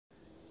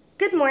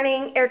Good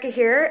morning, Erica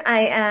here.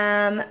 I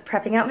am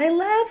prepping out my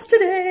labs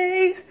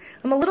today.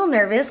 I'm a little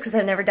nervous because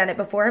I've never done it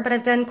before, but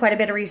I've done quite a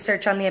bit of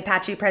research on the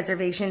Apache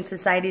Preservation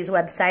Society's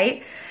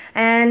website.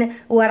 And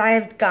what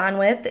I've gone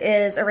with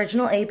is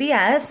original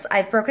ABS.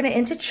 I've broken it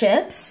into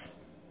chips.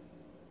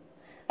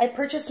 I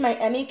purchased my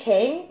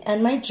MEK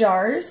and my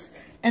jars.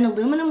 An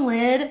aluminum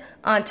lid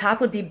on top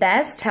would be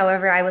best.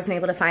 However, I wasn't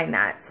able to find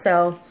that.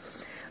 So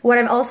what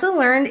I've also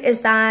learned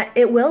is that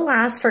it will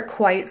last for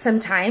quite some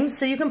time,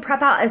 so you can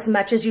prep out as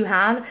much as you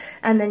have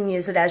and then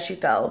use it as you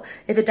go.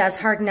 If it does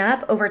harden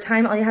up over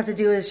time, all you have to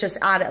do is just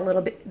add a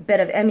little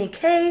bit of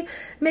MEK,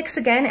 mix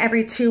again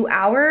every 2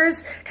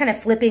 hours, kind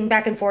of flipping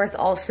back and forth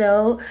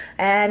also,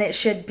 and it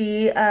should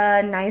be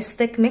a nice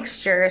thick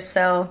mixture.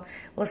 So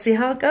we'll see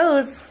how it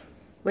goes.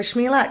 Wish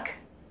me luck.